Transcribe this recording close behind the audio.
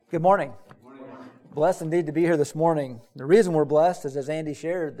Good morning. Blessed indeed to be here this morning. The reason we're blessed is, as Andy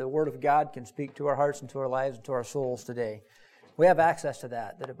shared, the Word of God can speak to our hearts and to our lives and to our souls today. We have access to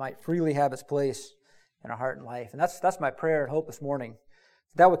that it might freely have its place in our heart and life. And that's my prayer and hope this morning.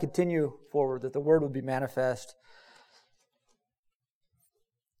 That would continue forward, that the Word would be manifest.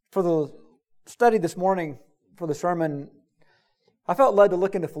 For the study this morning, for the sermon, I felt led to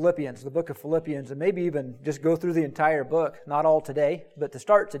look into Philippians, the book of Philippians, and maybe even just go through the entire book, not all today, but to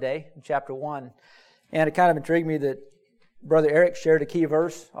start today in chapter 1. And it kind of intrigued me that Brother Eric shared a key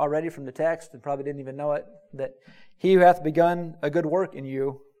verse already from the text and probably didn't even know it, that he who hath begun a good work in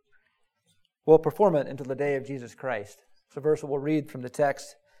you will perform it until the day of Jesus Christ. It's a verse that we'll read from the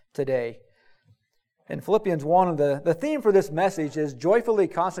text today. In Philippians 1, the theme for this message is joyfully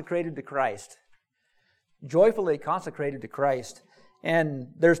consecrated to Christ. Joyfully consecrated to Christ. And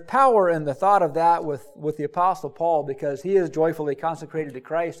there's power in the thought of that with the Apostle Paul, because he is joyfully consecrated to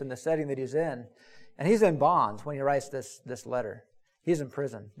Christ in the setting that he's in. And he's in bonds when he writes this letter. He's in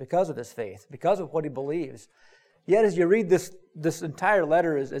prison because of his faith, because of what he believes. Yet as you read this entire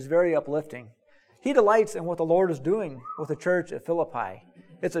letter is very uplifting. He delights in what the Lord is doing with the church at Philippi.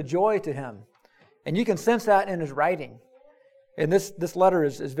 It's a joy to him. And you can sense that in his writing. And this letter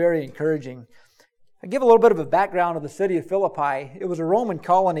is very encouraging. I give a little bit of a background of the city of Philippi. It was a Roman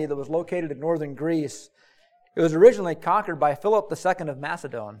colony that was located in northern Greece. It was originally conquered by Philip II of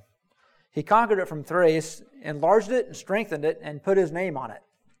Macedon. He conquered it from Thrace, enlarged it and strengthened it, and put his name on it.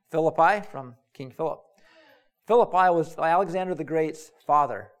 Philippi, from King Philip. Philippi was Alexander the Great's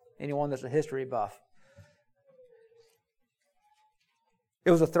father, anyone that's a history buff.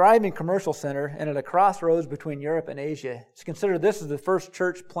 It was a thriving commercial center and at a crossroads between Europe and Asia. It's considered this is the first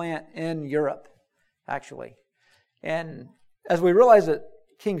church plant in Europe, actually. And as we realize that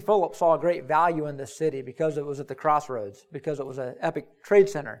King Philip saw a great value in this city because it was at the crossroads, because it was an epic trade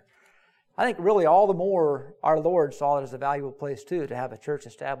center, I think really all the more our Lord saw it as a valuable place too to have a church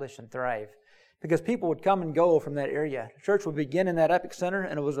established and thrive. Because people would come and go from that area. The church would begin in that epic center,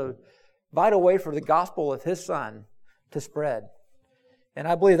 and it was a vital way for the gospel of His Son to spread. And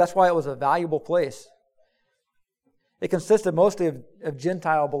I believe that's why it was a valuable place. It consisted mostly of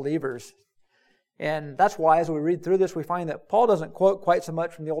Gentile believers. And that's why, as we read through this, we find that Paul doesn't quote quite so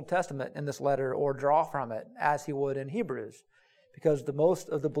much from the Old Testament in this letter or draw from it as he would in Hebrews, because the most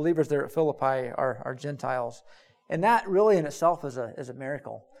of the believers there at Philippi are Gentiles. And that really in itself is a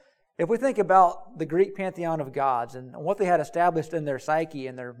miracle. If we think about the Greek pantheon of gods and what they had established in their psyche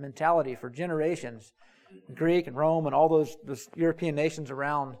and their mentality for generations, Greek and Rome and all those European nations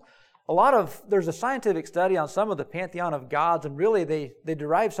around, there's a scientific study on some of the pantheon of gods, and really they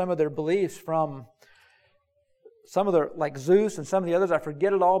derive some of their beliefs from some of their, like Zeus and some of the others, I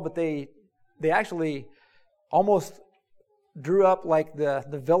forget it all, but they actually almost drew up like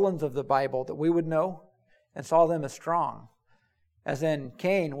the villains of the Bible that we would know and saw them as strong. As in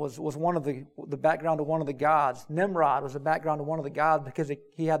Cain was one of the background of one of the gods. Nimrod was the background of one of the gods because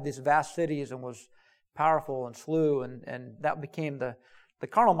he had these vast cities and was powerful and slew, and that became the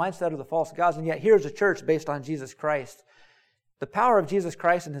carnal mindset of the false gods. And yet here's a church based on Jesus Christ. The power of Jesus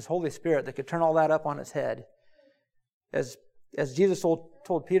Christ and His Holy Spirit that could turn all that up on its head. As Jesus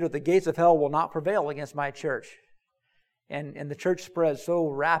told Peter, the gates of hell will not prevail against my church. And the church spreads so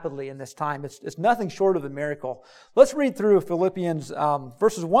rapidly in this time. It's nothing short of a miracle. Let's read through Philippians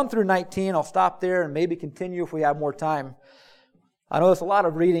verses 1 through 19. I'll stop there and maybe continue if we have more time. I know it's a lot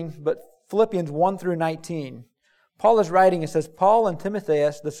of reading, but Philippians 1 through 19. Paul is writing, it says, Paul and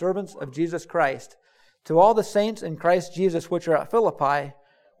Timotheus, the servants of Jesus Christ, to all the saints in Christ Jesus which are at Philippi,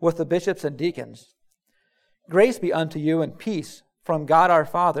 with the bishops and deacons. Grace be unto you and peace from God our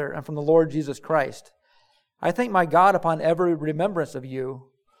Father and from the Lord Jesus Christ. I thank my God upon every remembrance of you,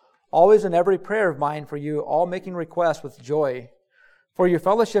 always in every prayer of mine for you, all making requests with joy, for your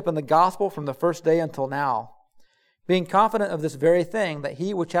fellowship in the gospel from the first day until now, being confident of this very thing, that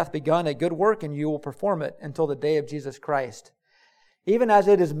He which hath begun a good work in you will perform it until the day of Jesus Christ. Even as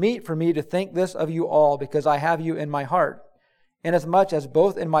it is meet for me to think this of you all, because I have you in my heart, inasmuch as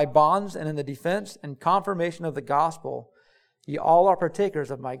both in my bonds and in the defense and confirmation of the gospel, ye all are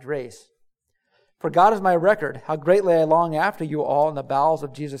partakers of my grace. For God is my record, how greatly I long after you all in the bowels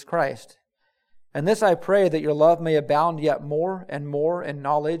of Jesus Christ. And this I pray, that your love may abound yet more and more in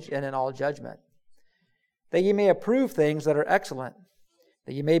knowledge and in all judgment, that ye may approve things that are excellent,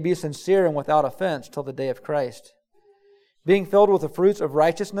 that ye may be sincere and without offense till the day of Christ, being filled with the fruits of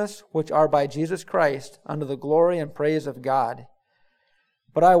righteousness, which are by Jesus Christ, unto the glory and praise of God.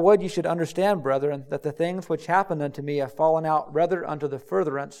 But I would ye should understand, brethren, that the things which happened unto me have fallen out rather unto the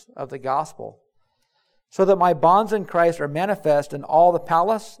furtherance of the gospel, so that my bonds in Christ are manifest in all the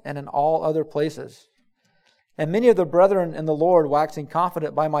palace and in all other places. And many of the brethren in the Lord, waxing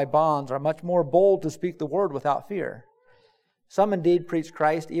confident by my bonds, are much more bold to speak the word without fear. Some indeed preach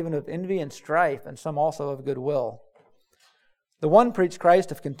Christ even of envy and strife, and some also of goodwill. The one preached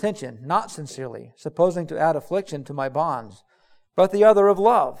Christ of contention, not sincerely, supposing to add affliction to my bonds, but the other of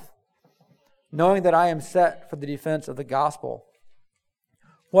love, knowing that I am set for the defense of the gospel.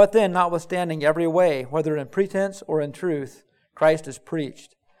 What then, notwithstanding every way, whether in pretense or in truth, Christ is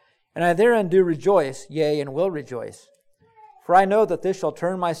preached? And I therein do rejoice, yea, and will rejoice. For I know that this shall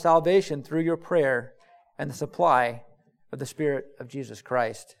turn my salvation through your prayer and the supply of the Spirit of Jesus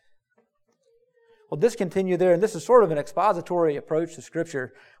Christ. We'll discontinue there, and this is sort of an expository approach to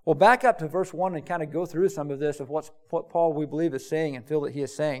Scripture. We'll back up to verse 1 and kind of go through some of this of what Paul, we believe, is saying and feel that he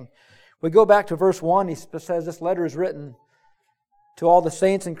is saying. We go back to verse 1. He says, this letter is written to all the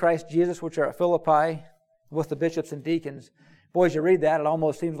saints in Christ Jesus which are at Philippi, with the bishops and deacons. Boy, as you read that, it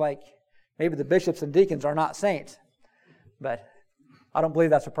almost seems like maybe the bishops and deacons are not saints. But I don't believe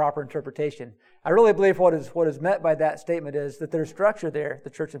that's a proper interpretation. I really believe what is meant by that statement is that there's structure there, the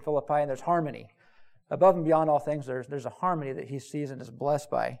church in Philippi, and there's harmony. Above and beyond all things, there's a harmony that he sees and is blessed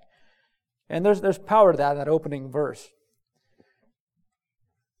by. And there's power to that in that opening verse.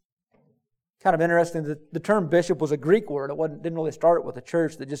 Kind of interesting that the term bishop was a Greek word. It didn't really start with the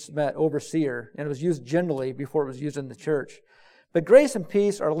church that just meant overseer, and it was used generally before it was used in the church. But grace and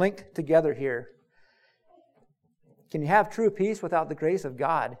peace are linked together here. Can you have true peace without the grace of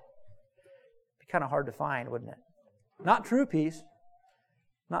God? It'd be kind of hard to find, wouldn't it? Not true peace.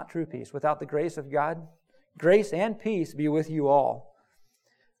 Not true peace. Without the grace of God. Grace and peace be with you all.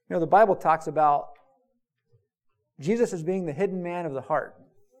 You know, the Bible talks about Jesus as being the hidden man of the heart,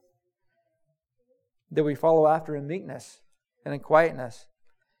 that we follow after in meekness and in quietness.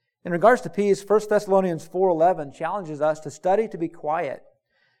 In regards to peace, 1 Thessalonians 4:11 challenges us to study to be quiet,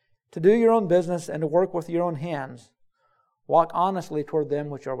 to do your own business and to work with your own hands. Walk honestly toward them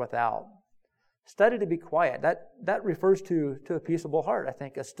which are without. Study to be quiet. That refers to a peaceable heart, I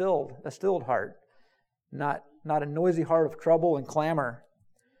think, a stilled heart, not a noisy heart of trouble and clamor.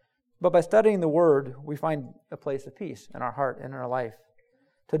 But by studying the Word, we find a place of peace in our heart and in our life,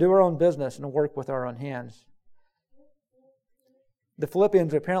 to do our own business and to work with our own hands. The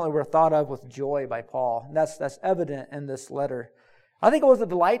Philippians apparently were thought of with joy by Paul, and that's evident in this letter. I think it was a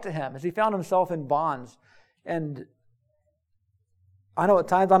delight to him as he found himself in bonds. And I know at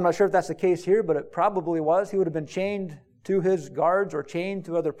times, I'm not sure if that's the case here, but it probably was. He would have been chained to his guards or chained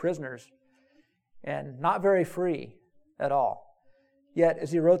to other prisoners and not very free at all. Yet,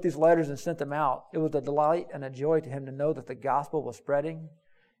 as he wrote these letters and sent them out, it was a delight and a joy to him to know that the gospel was spreading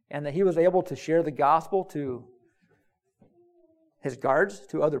and that he was able to share the gospel to his guards,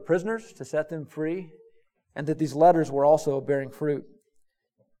 to other prisoners, to set them free, and that these letters were also bearing fruit.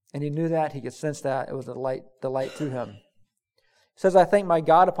 And he knew that, he could sense that. It was a delight to him. He says, I thank my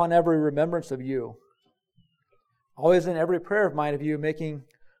God upon every remembrance of you, always in every prayer of mine of you, making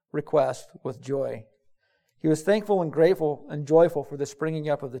request with joy. He was thankful and grateful and joyful for the springing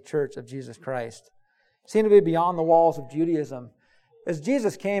up of the church of Jesus Christ. It seemed to be beyond the walls of Judaism. As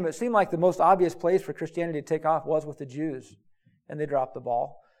Jesus came, it seemed like the most obvious place for Christianity to take off was with the Jews. And they dropped the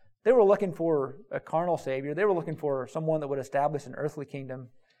ball. They were looking for a carnal Savior. They were looking for someone that would establish an earthly kingdom.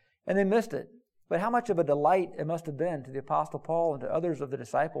 And they missed it. But how much of a delight it must have been to the Apostle Paul and to others of the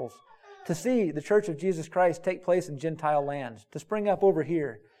disciples to see the church of Jesus Christ take place in Gentile lands, to spring up over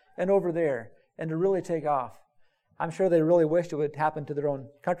here and over there, and to really take off. I'm sure they really wished it would happen to their own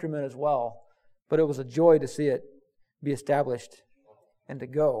countrymen as well. But it was a joy to see it be established and to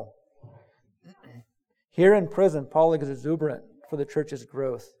go. Here in prison, Paul is exuberant for the church's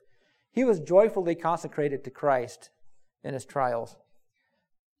growth. He was joyfully consecrated to Christ in his trials.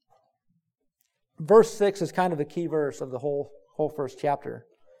 Verse 6 is kind of the key verse of the whole first chapter.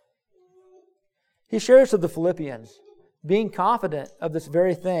 He shares with the Philippians, being confident of this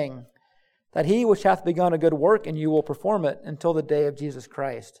very thing, that he which hath begun a good work in you will perform it until the day of Jesus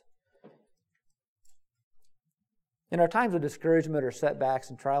Christ. In our times of discouragement or setbacks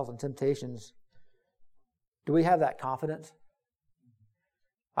and trials and temptations, do we have that confidence?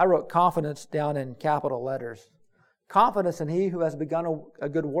 I wrote confidence down in capital letters. Confidence in he who has begun a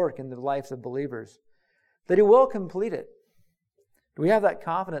good work in the lives of believers, that he will complete it. Do we have that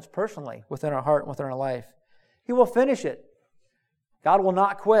confidence personally within our heart and within our life? He will finish it. God will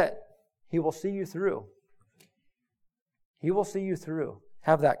not quit. He will see you through. He will see you through.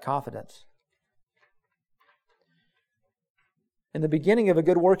 Have that confidence. In the beginning of a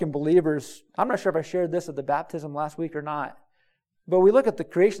good work in believers, I'm not sure if I shared this at the baptism last week or not, but we look at the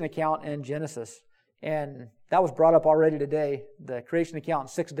creation account in Genesis. And that was brought up already today. The creation account, in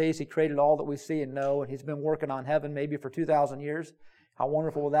 6 days, He created all that we see and know, and He's been working on heaven maybe for 2,000 years. How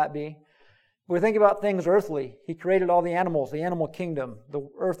wonderful will that be? When we think about things earthly, He created all the animals, the animal kingdom, the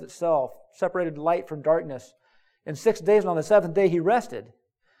earth itself, separated light from darkness. In 6 days, and on the seventh day, He rested,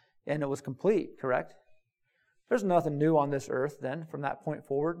 and it was complete, correct? There's nothing new on this earth then from that point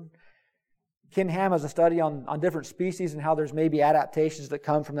forward. Ken Ham has a study on different species and how there's maybe adaptations that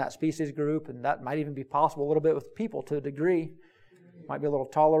come from that species group, and that might even be possible a little bit with people to a degree. Might be a little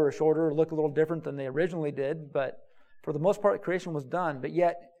taller or shorter, or look a little different than they originally did, but for the most part, creation was done. But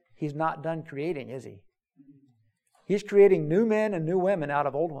yet, He's not done creating, is He? He's creating new men and new women out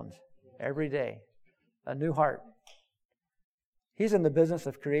of old ones every day. A new heart. He's in the business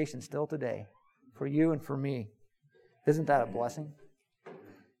of creation still today, for you and for me. Isn't that a blessing?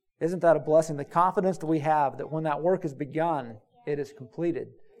 Isn't that a blessing? The confidence that we have that when that work is begun, it is completed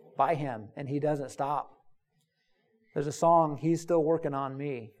by Him, and He doesn't stop. There's a song, He's still working on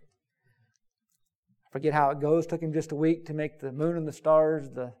me. I forget how it goes. Took Him just a week to make the moon and the stars,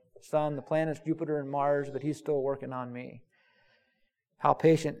 the sun, the planets, Jupiter and Mars, but He's still working on me. How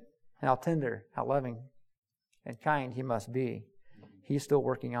patient, how tender, how loving and kind He must be. He's still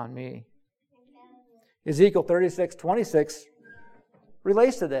working on me. Ezekiel 36:26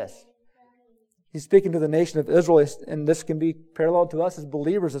 relates to this. He's speaking to the nation of Israel, and this can be paralleled to us as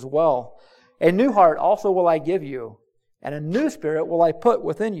believers as well. A new heart also will I give you, and a new spirit will I put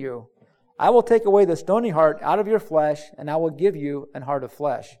within you. I will take away the stony heart out of your flesh, and I will give you an heart of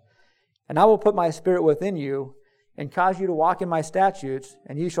flesh. And I will put my spirit within you, and cause you to walk in my statutes,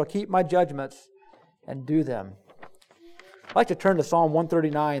 and you shall keep my judgments and do them. I'd like to turn to Psalm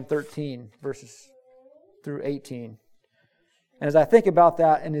 139:13, verses through 18. And as I think about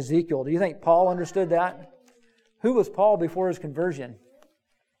that in Ezekiel, do you think Paul understood that? Who was Paul before his conversion?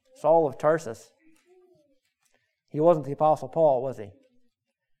 Saul of Tarsus. He wasn't the Apostle Paul, was he?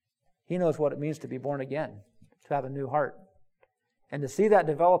 He knows what it means to be born again, to have a new heart. And to see that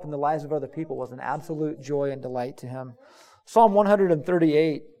develop in the lives of other people was an absolute joy and delight to him. Psalm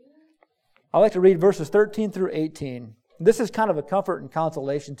 138. I'd like to read verses 13 through 18. This is kind of a comfort and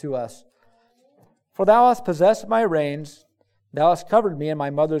consolation to us. For thou hast possessed my reins, thou hast covered me in my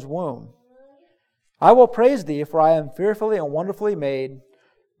mother's womb. I will praise thee, for I am fearfully and wonderfully made.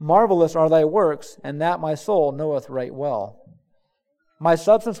 Marvelous are thy works, and that my soul knoweth right well. My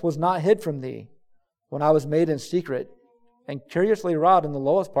substance was not hid from thee, when I was made in secret, and curiously wrought in the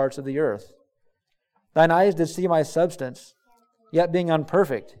lowest parts of the earth. Thine eyes did see my substance, yet being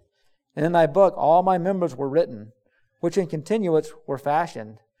unperfect, and in thy book all my members were written, which in continuance were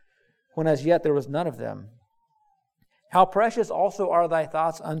fashioned, when as yet there was none of them. How precious also are thy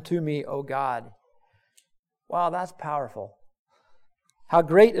thoughts unto me, O God. Wow, that's powerful. How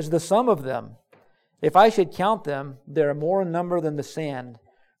great is the sum of them. If I should count them, they are more in number than the sand.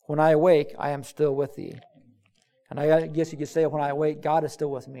 When I awake, I am still with thee. And I guess you could say when I awake, God is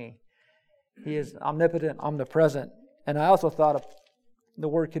still with me. He is omnipotent, omnipresent. And I also thought the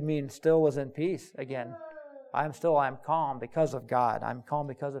word could mean still as in peace again. I am calm because of God. I'm calm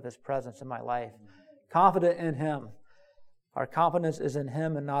because of His presence in my life. Confident in Him. Our confidence is in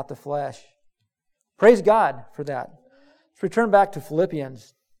Him and not the flesh. Praise God for that. Let's return back to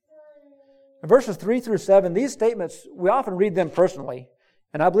Philippians. In verses 3 through 7, these statements, we often read them personally,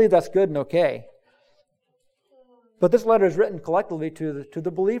 and I believe that's good and okay. But this letter is written collectively to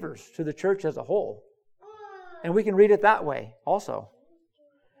the believers, to the church as a whole. And we can read it that way also.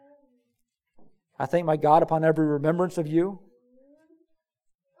 I thank my God upon every remembrance of you,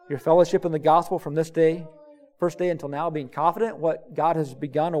 your fellowship in the gospel from this day, first day until now, being confident what God has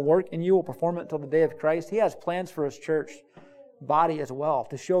begun a work in you will perform it until the day of Christ. He has plans for His church body as well,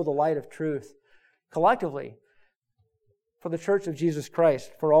 to show the light of truth collectively for the church of Jesus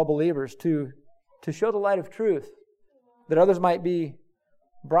Christ, for all believers, to show the light of truth, that others might be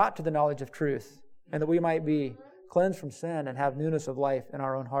brought to the knowledge of truth, and that we might be cleansed from sin and have newness of life in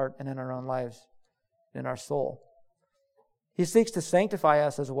our own heart and in our own lives, in our soul. He seeks to sanctify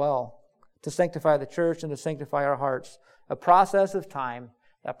us as well, to sanctify the church and to sanctify our hearts. A process of time,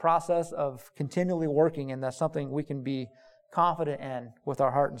 a process of continually working, and that's something we can be confident in with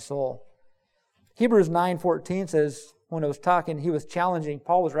our heart and soul. Hebrews 9:14 says, when it was talking, he was challenging,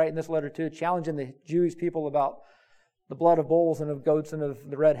 Paul was writing this letter too, challenging the Jewish people about the blood of bulls and of goats and of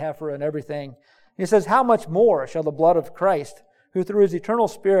the red heifer and everything. He says, how much more shall the blood of Christ, who through His eternal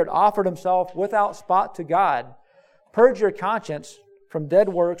Spirit offered Himself without spot to God, purge your conscience from dead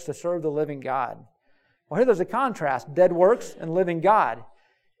works to serve the living God. Well, here there's a contrast, dead works and living God.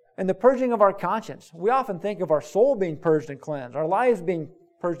 And the purging of our conscience. We often think of our soul being purged and cleansed, our lives being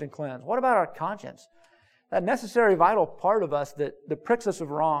purged and cleansed. What about our conscience? That necessary, vital part of us that pricks us of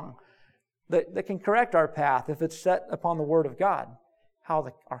wrong, that can correct our path if it's set upon the Word of God.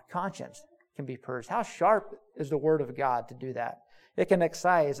 How our conscience can be purged. How sharp is the Word of God to do that? It can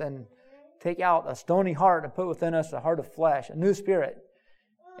excise and take out a stony heart and put within us a heart of flesh, a new spirit,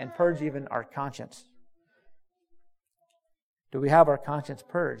 and purge even our conscience. Do we have our conscience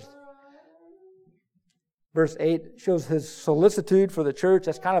purged? Verse 8 shows his solicitude for the church.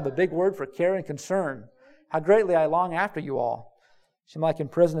 That's kind of a big word for care and concern. How greatly I long after you all. Seemed like in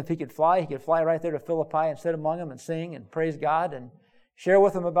prison, if he could fly right there to Philippi and sit among them and sing and praise God and share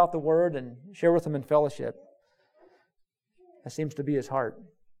with them about the Word and share with them in fellowship. That seems to be his heart.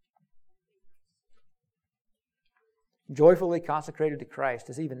 Joyfully consecrated to Christ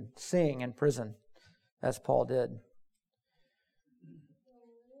is even sing in prison, as Paul did.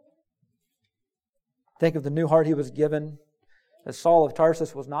 Think of the new heart he was given. As Saul of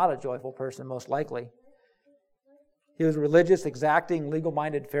Tarsus was not a joyful person, most likely. He was a religious, exacting,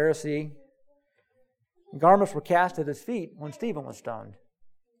 legal-minded Pharisee. Garments were cast at his feet when Stephen was stoned.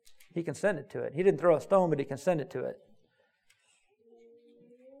 He consented to it. He didn't throw a stone, but he consented to it.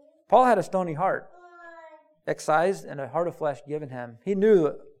 Paul had a stony heart, excised and a heart of flesh given him. He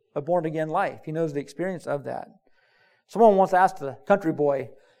knew a born-again life. He knows the experience of that. Someone once asked the country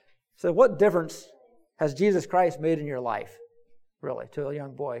boy, said, "What difference has Jesus Christ made in your life?" Really, to a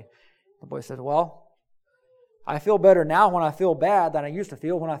young boy. The boy said, "Well, I feel better now when I feel bad than I used to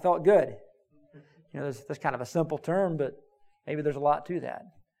feel when I felt good." That's kind of a simple term, but maybe there's a lot to that.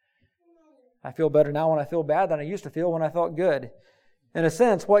 I feel better now when I feel bad than I used to feel when I felt good. In a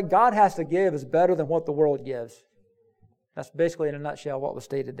sense, what God has to give is better than what the world gives. That's basically, in a nutshell, what was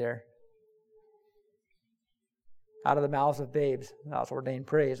stated there. Out of the mouths of babes, that's ordained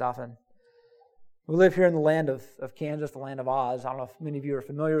praise often. We live here in the land of Kansas, the land of Oz. I don't know if many of you are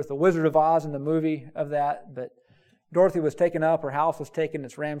familiar with the Wizard of Oz and the movie of that, but Dorothy was taken up, her house was taken,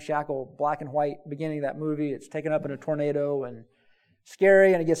 it's ramshackle, black and white, beginning of that movie. It's taken up in a tornado and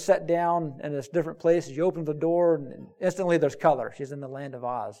scary, and it gets set down in this different place. She opens the door, and instantly there's color. She's in the land of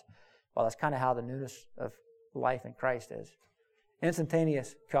Oz. Well, that's kind of how the newness of life in Christ is.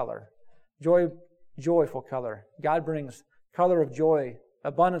 Instantaneous color. Joyful color. God brings color of joy,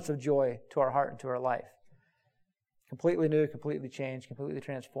 abundance of joy to our heart and to our life. Completely new, completely changed, completely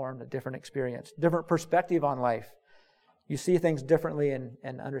transformed, a different experience, different perspective on life. You see things differently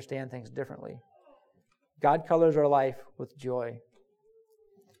and understand things differently. God colors our life with joy.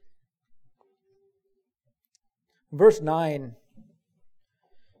 Verse 9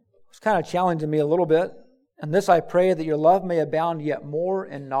 was kind of challenging me a little bit. "And this I pray, that your love may abound yet more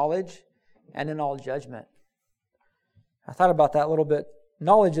in knowledge and in all judgment." I thought about that a little bit.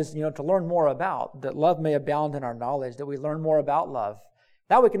 Knowledge is, to learn more about, that love may abound in our knowledge, that we learn more about love.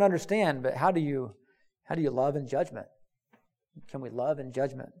 That we can understand, but how do you love in judgment? Can we love in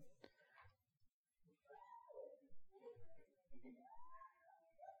judgment?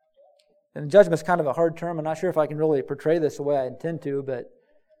 And judgment is kind of a hard term. I'm not sure if I can really portray this the way I intend to, but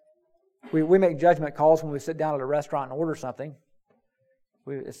we make judgment calls when we sit down at a restaurant and order something.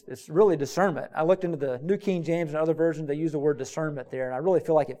 It's really discernment. I looked into the New King James and other versions, they use the word discernment there, and I really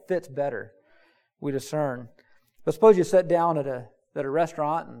feel like it fits better. We discern. But suppose you sat down at a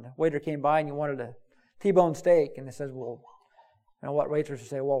restaurant and the waiter came by and you wanted a T-bone steak, and he says, "Well," what waiters would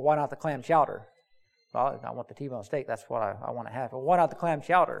say, "Well, why not the clam chowder?" "Well, I want the T-bone steak. That's what I want to have." "Well, why not the clam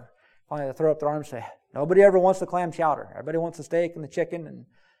chowder?" Finally, they throw up their arms and say, "Nobody ever wants the clam chowder. Everybody wants the steak and the chicken, and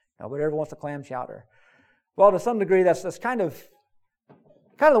nobody ever wants the clam chowder." Well, to some degree, that's kind of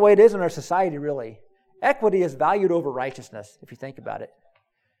the way it is in our society, really. Equity is valued over righteousness, if you think about it.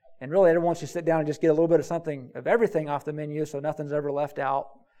 And really, everyone wants you to sit down and just get a little bit of everything off the menu, so nothing's ever left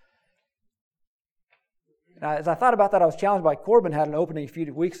out. Now, as I thought about that, I was challenged by Corbin had an opening a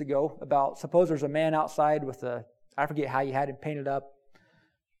few weeks ago about, suppose there's a man outside with I forget how you had him painted up,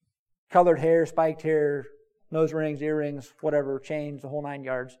 colored hair, spiked hair, nose rings, earrings, whatever, chains, the whole 9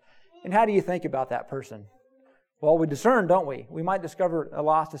 yards. And how do you think about that person? Well, we discern, don't we? We might discover a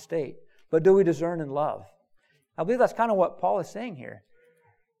lost estate. But do we discern in love? I believe that's kind of what Paul is saying here.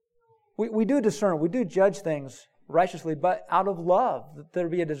 We do discern, we do judge things righteously, but out of love, that there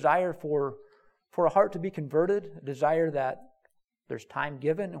be a desire for a heart to be converted, a desire that there's time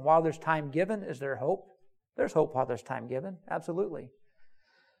given. And while there's time given, is there hope? There's hope while there's time given, absolutely.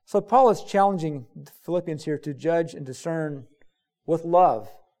 So Paul is challenging the Philippians here to judge and discern with love,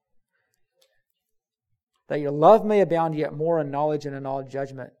 that your love may abound yet more in knowledge and in all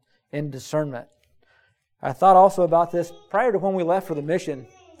judgment, in discernment. I thought also about this prior to when we left for the mission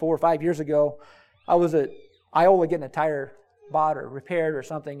 4 or 5 years ago. I was at Iola getting a tire bought or repaired or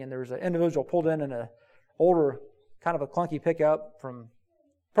something, and there was an individual pulled in an older, kind of a clunky pickup from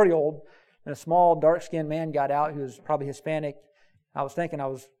pretty old, and a small, dark-skinned man got out who was probably Hispanic. I was thinking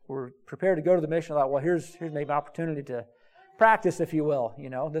we're prepared to go to the mission. I thought, well, here's maybe an opportunity to practice, if you will.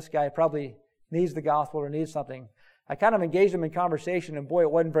 This guy probably needs the gospel or needs something. I kind of engaged him in conversation, and boy,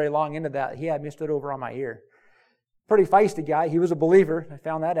 it wasn't very long into that. He had me stood over on my ear. Pretty feisty guy. He was a believer. I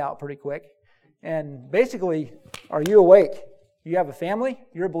found that out pretty quick. And basically, are you awake? You have a family?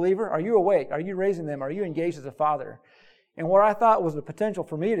 You're a believer? Are you awake? Are you raising them? Are you engaged as a father? And what I thought was the potential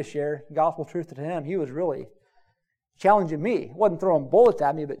for me to share gospel truth to him, he was really challenging me. He wasn't throwing bullets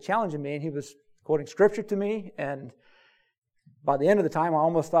at me, but challenging me. And he was quoting scripture to me. And by the end of the time, I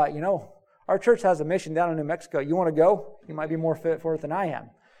almost thought, our church has a mission down in New Mexico. You want to go? You might be more fit for it than I am.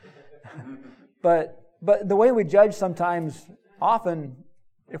 But the way we judge sometimes, often,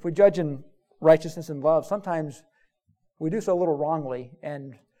 if we judge in righteousness and love, sometimes we do so a little wrongly.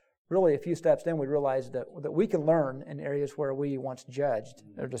 And really, a few steps in, we realize that we can learn in areas where we once judged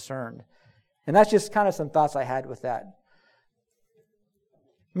or discerned. And that's just kind of some thoughts I had with that.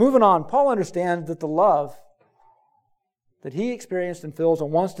 Moving on, Paul understands that the love that he experienced and feels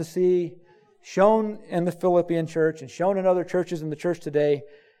and wants to see shown in the Philippian church and shown in other churches in the church today,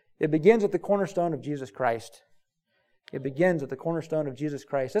 it begins at the cornerstone of Jesus Christ. It begins at the cornerstone of Jesus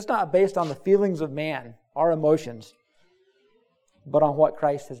Christ. It's not based on the feelings of man, our emotions, but on what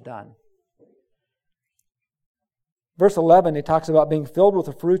Christ has done. Verse 11, he talks about being filled with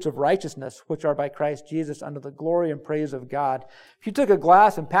the fruits of righteousness, which are by Christ Jesus, unto the glory and praise of God. If you took a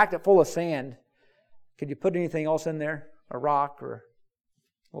glass and packed it full of sand, could you put anything else in there? A rock or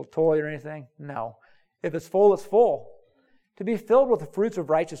a little toy or anything? No. If it's full, it's full. To be filled with the fruits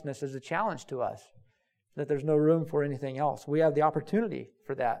of righteousness is a challenge to us, that there's no room for anything else. We have the opportunity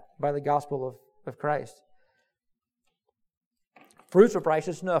for that by the gospel of Christ. Fruits of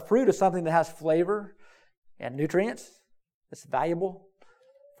righteousness. No, a fruit is something that has flavor and nutrients. It's valuable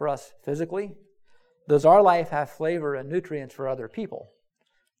for us physically. Does our life have flavor and nutrients for other people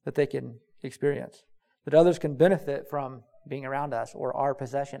that they can experience? That others can benefit from being around us or our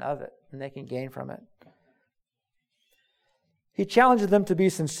possession of it, and they can gain from it. He challenges them to be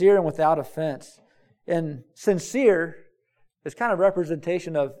sincere and without offense. And sincere is kind of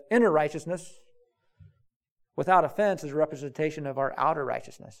representation of inner righteousness. Without offense is a representation of our outer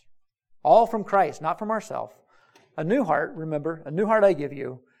righteousness. All from Christ, not from ourselves. A new heart, remember, a new heart I give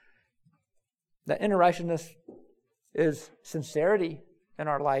you. That inner righteousness is sincerity in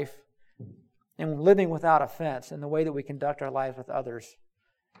our life and living without offense in the way that we conduct our lives with others.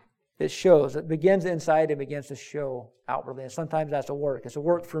 It shows. It begins inside and begins to show outwardly. And sometimes that's a work. It's a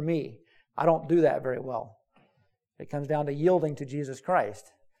work for me. I don't do that very well. It comes down to yielding to Jesus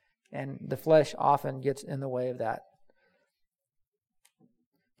Christ. And the flesh often gets in the way of that.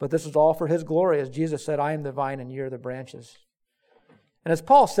 But this is all for His glory. As Jesus said, I am the vine and you are the branches. And as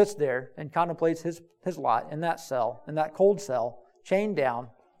Paul sits there and contemplates his lot in that cell, in that cold cell, chained down,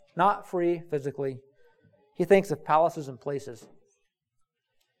 not free physically, he thinks of palaces and places.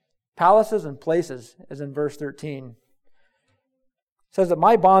 Palaces and places, as in verse 13. It says that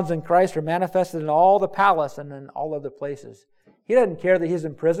my bonds in Christ are manifested in all the palace and in all other places. He doesn't care that he's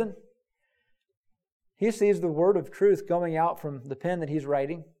in prison. He sees the word of truth going out from the pen that he's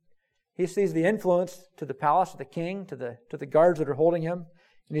writing. He sees the influence to the palace, to the king, to the guards that are holding him,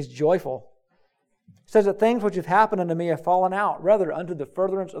 and he's joyful. It says that things which have happened unto me have fallen out, rather unto the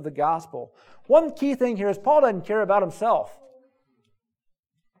furtherance of the gospel. One key thing here is Paul doesn't care about himself.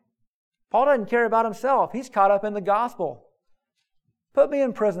 Paul doesn't care about himself. He's caught up in the gospel. Put me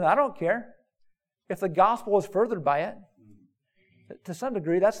in prison. I don't care. If the gospel is furthered by it, to some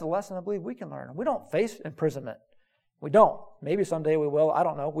degree, that's the lesson I believe we can learn. We don't face imprisonment. We don't. Maybe someday we will. I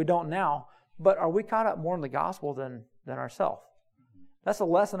don't know. We don't now. But are we caught up more in the gospel than ourselves? That's a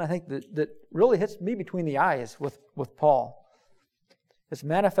lesson I think that really hits me between the eyes with Paul. It's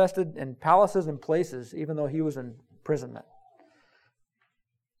manifested in palaces and places, even though he was in imprisonment.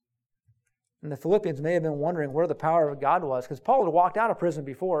 And the Philippians may have been wondering where the power of God was, because Paul had walked out of prison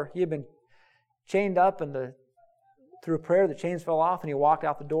before. He had been chained up, and through prayer the chains fell off, and he walked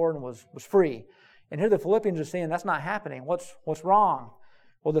out the door and was free. And here the Philippians are saying that's not happening. What's wrong?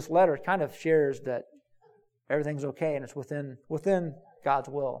 Well, this letter kind of shares that everything's okay and it's within God's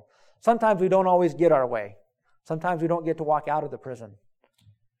will. Sometimes we don't always get our way. Sometimes we don't get to walk out of the prison.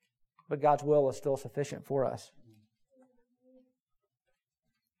 But God's will is still sufficient for us.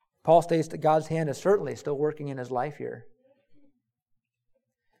 Paul states that God's hand is certainly still working in his life here.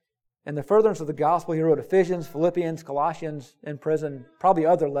 In the furtherance of the gospel, he wrote Ephesians, Philippians, Colossians in prison, probably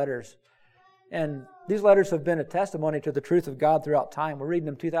other letters. And these letters have been a testimony to the truth of God throughout time. We're reading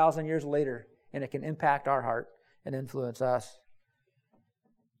them 2,000 years later, and it can impact our heart and influence us.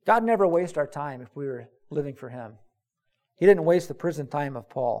 God never wastes our time if we were living for Him. He didn't waste the prison time of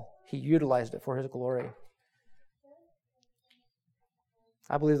Paul. He utilized it for His glory.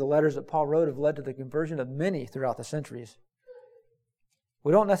 I believe the letters that Paul wrote have led to the conversion of many throughout the centuries.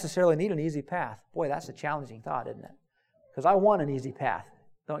 We don't necessarily need an easy path. Boy, that's a challenging thought, isn't it? Because I want an easy path,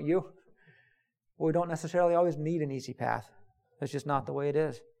 don't you? Well, we don't necessarily always need an easy path. That's just not the way it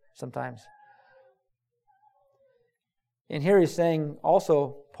is sometimes. And here he's saying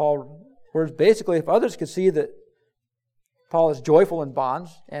also, Paul, whereas basically if others could see that Paul is joyful in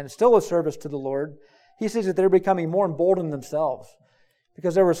bonds and still a service to the Lord, he sees that they're becoming more emboldened themselves.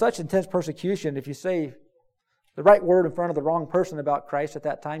 Because there was such intense persecution, if you say the right word in front of the wrong person about Christ at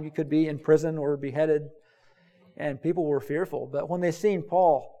that time, you could be in prison or beheaded, and people were fearful. But when they seen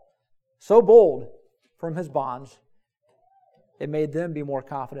Paul so bold from his bonds, it made them be more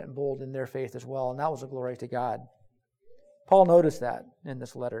confident and bold in their faith as well, and that was a glory to God. Paul noticed that in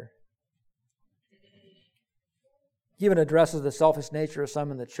this letter. He even addresses the selfish nature of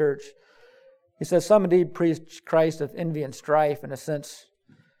some in the church. He says, some indeed preach Christ of envy and strife. In a sense,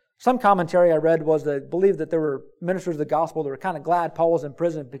 some commentary I read was that believed that there were ministers of the gospel that were kind of glad Paul was in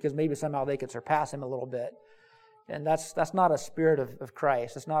prison because maybe somehow they could surpass him a little bit. And that's not a spirit of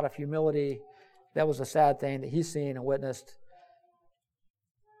Christ. It's not of humility. That was a sad thing that he's seen and witnessed.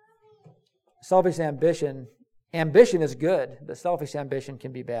 Selfish ambition. Ambition is good, but selfish ambition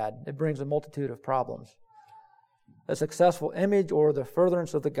can be bad. It brings a multitude of problems. A successful image or the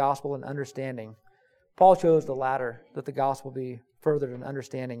furtherance of the gospel and understanding. Paul chose the latter, that the gospel be furthered in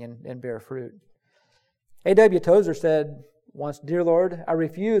understanding and bear fruit. A.W. Tozer said once, "Dear Lord, I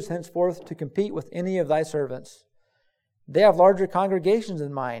refuse henceforth to compete with any of thy servants. They have larger congregations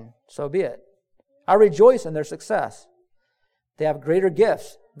than mine, so be it. I rejoice in their success. They have greater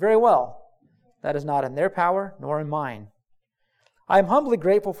gifts, very well. That is not in their power, nor in mine. I am humbly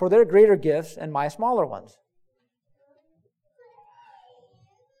grateful for their greater gifts and my smaller ones.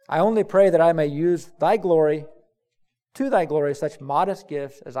 I only pray that I may use to thy glory such modest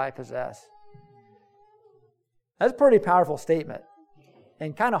gifts as I possess." That's a pretty powerful statement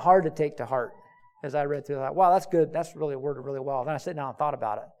and kind of hard to take to heart as I read through that. Wow, that's good. That's really worded really well. Then I sat down and thought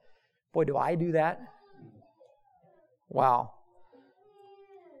about it. Boy, do I do that? Wow.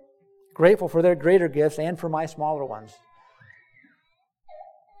 Grateful for their greater gifts and for my smaller ones.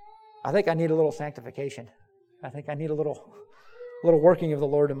 I think I need a little sanctification. I think I need a little working of the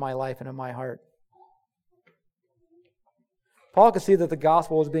Lord in my life and in my heart. Paul could see that the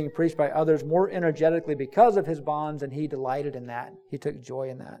gospel was being preached by others more energetically because of his bonds, and he delighted in that. He took joy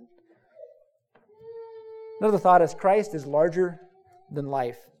in that. Another thought is Christ is larger than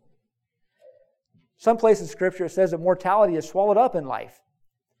life. Some place in Scripture it says that mortality is swallowed up in life.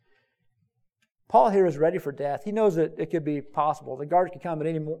 Paul here is ready for death. He knows that it could be possible. The guard could come at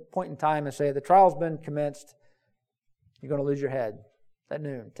any point in time and say, the trial's been commenced. You're going to lose your head at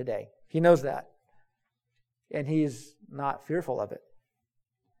noon today. He knows that. And he's not fearful of it.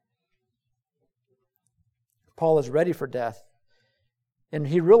 Paul is ready for death. And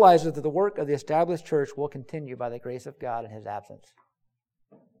he realizes that the work of the established church will continue by the grace of God in his absence.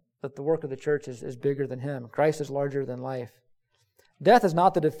 That the work of the church is bigger than him. Christ is larger than life. Death is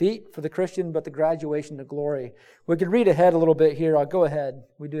not the defeat for the Christian, but the graduation to glory. We could read ahead a little bit here. I'll go ahead.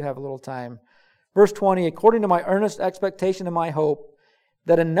 We do have a little time. Verse 20, according to my earnest expectation and my hope,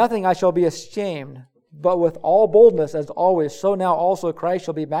 that in nothing I shall be ashamed, but with all boldness as always, so now also Christ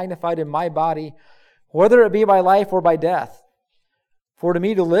shall be magnified in my body, whether it be by life or by death. For to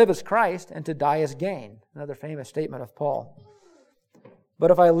me to live is Christ, and to die is gain. Another famous statement of Paul.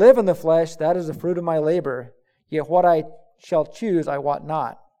 But if I live in the flesh, that is the fruit of my labor, yet what I shall choose I wot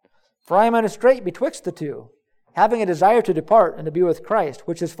not. For I am in a strait betwixt the two, having a desire to depart and to be with Christ,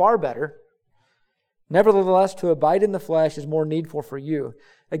 which is far better. Nevertheless, to abide in the flesh is more needful for you.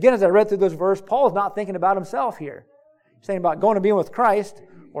 Again, as I read through this verse, Paul is not thinking about himself here. He's saying about going to be with Christ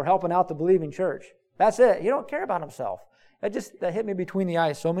or helping out the believing church. That's it. He don't care about himself. That hit me between the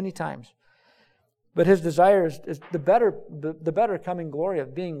eyes so many times. But his desire is the better coming glory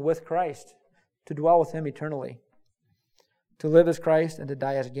of being with Christ, to dwell with Him eternally. To live as Christ and to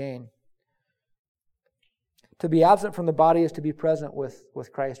die as gain. To be absent from the body is to be present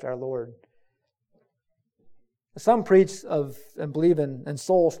with Christ our Lord. Some preach of and believe in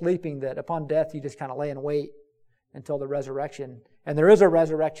soul sleeping, that upon death you just kind of lay in wait until the resurrection. And there is a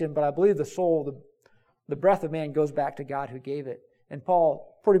resurrection, but I believe the soul, the breath of man goes back to God who gave it. And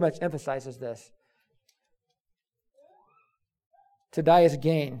Paul pretty much emphasizes this. To die is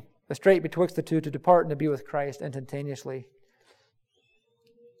gain. the strait betwixt the two, to depart and to be with Christ instantaneously.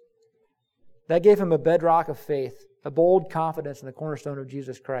 That gave him a bedrock of faith, a bold confidence in the cornerstone of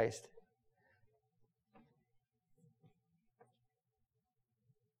Jesus Christ.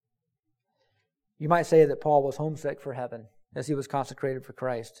 You might say that Paul was homesick for heaven as he was consecrated for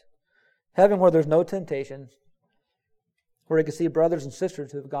Christ. Heaven where there's no temptation, where he could see brothers and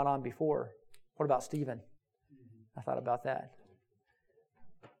sisters who have gone on before. What about Stephen? I thought about that.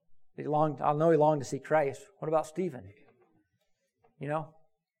 I know he longed to see Christ. What about Stephen? You know,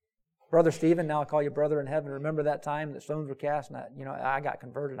 Brother Stephen, now I call you brother in heaven. Remember that time that stones were cast and I got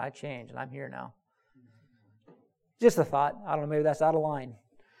converted, I changed, and I'm here now. Just a thought. I don't know, maybe that's out of line.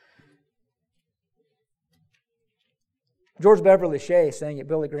 George Beverly Shea sang at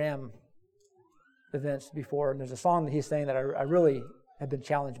Billy Graham events before, and there's a song that he's saying that I really have been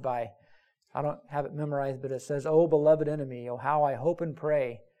challenged by. I don't have it memorized, but it says, "Oh, beloved enemy, oh, how I hope and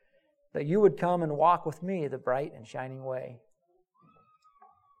pray that you would come and walk with me the bright and shining way."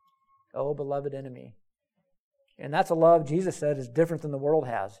 Oh, beloved enemy. And that's a love Jesus said is different than the world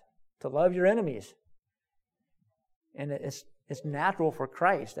has. To love your enemies. And it's natural for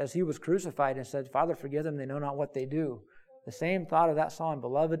Christ, as he was crucified and said, "Father, forgive them, they know not what they do." The same thought of that song,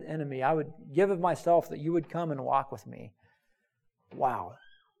 beloved enemy, I would give of myself that you would come and walk with me. Wow.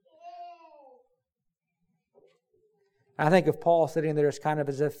 I think of Paul sitting there as kind of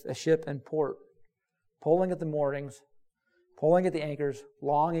as if a ship in port, pulling at the moorings, pulling at the anchors,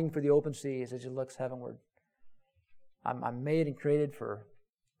 longing for the open seas as he looks heavenward. I'm made and created for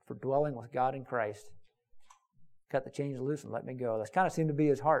dwelling with God in Christ. Cut the chains loose and let me go. That's kind of seemed to be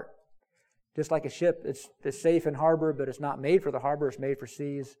his heart. Just like a ship, it's safe in harbor, but it's not made for the harbor, it's made for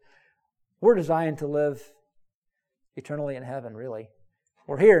seas. We're designed to live eternally in heaven, really.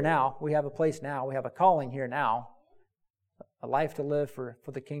 We're here now. We have a place now. We have a calling here now. A life to live for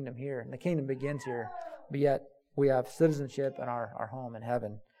the kingdom here. And the kingdom begins here. But yet, we have citizenship in our home in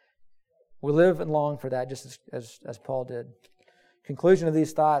heaven. We live and long for that, just as Paul did. Conclusion of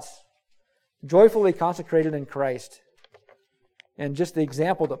these thoughts. Joyfully consecrated in Christ. And just the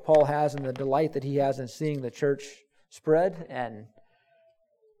example that Paul has and the delight that he has in seeing the church spread and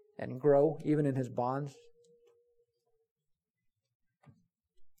grow, even in his bonds.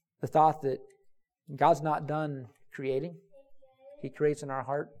 The thought that God's not done creating. He creates in our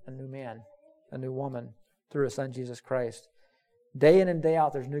heart a new man, a new woman, through his Son, Jesus Christ. Day in and day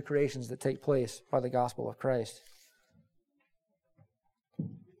out, there's new creations that take place by the gospel of Christ.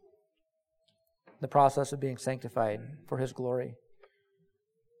 The process of being sanctified for his glory.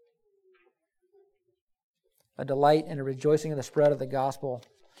 A delight and a rejoicing in the spread of the gospel,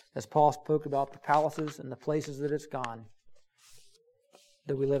 as Paul spoke about the palaces and the places that it's gone.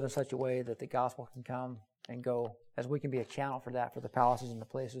 That we live in such a way that the gospel can come and go, as we can be a channel for that, for the palaces and the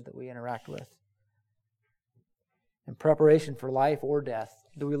places that we interact with. In preparation for life or death,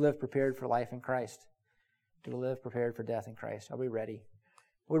 do we live prepared for life in Christ? Do we live prepared for death in Christ? Are we ready?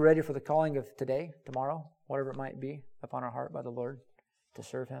 Are we ready for the calling of today, tomorrow, whatever it might be, upon our heart by the Lord to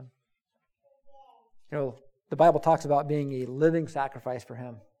serve him? You know, the Bible talks about being a living sacrifice for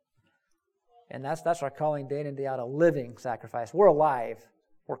him. And that's our calling day in and day out, a living sacrifice. We're alive.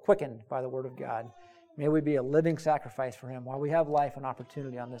 We're quickened by the word of God. May we be a living sacrifice for him while we have life and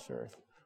opportunity on this earth.